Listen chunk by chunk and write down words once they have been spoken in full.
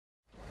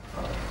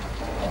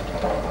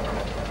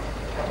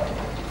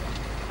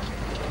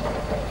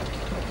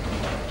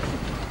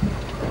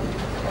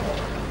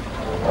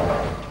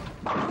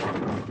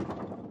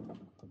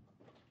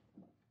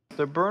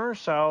The Burner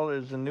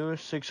Solid is the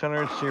newest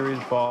 600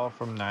 series ball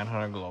from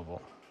 900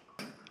 Global.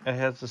 It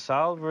has the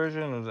solid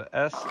version of the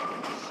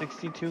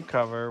S62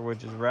 cover,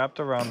 which is wrapped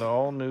around the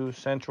all-new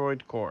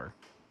Centroid core.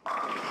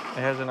 It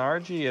has an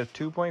RG of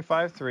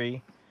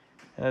 2.53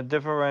 and a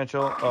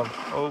differential of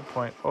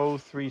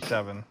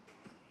 0.037.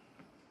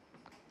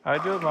 I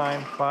drew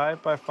mine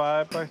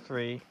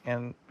 5x5x3,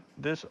 and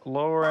this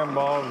lower end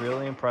ball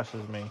really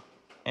impresses me,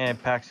 and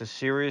it packs a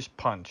serious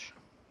punch.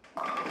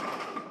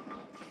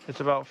 It's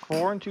about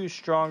 4 and 2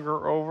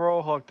 stronger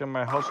overall hook than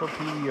my Hustle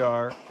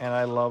PDR, and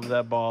I love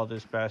that ball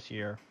this past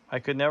year. I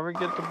could never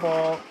get the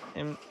ball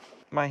in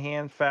my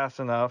hand fast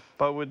enough,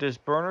 but with this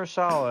Burner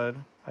Solid,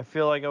 I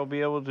feel like I'll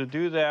be able to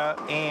do that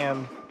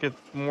and get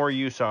more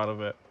use out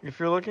of it. If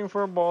you're looking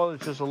for a ball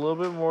that's just a little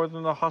bit more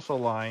than the Hustle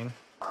line,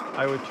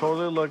 I would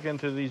totally look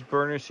into these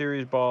Burner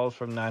Series balls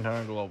from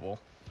 900 Global.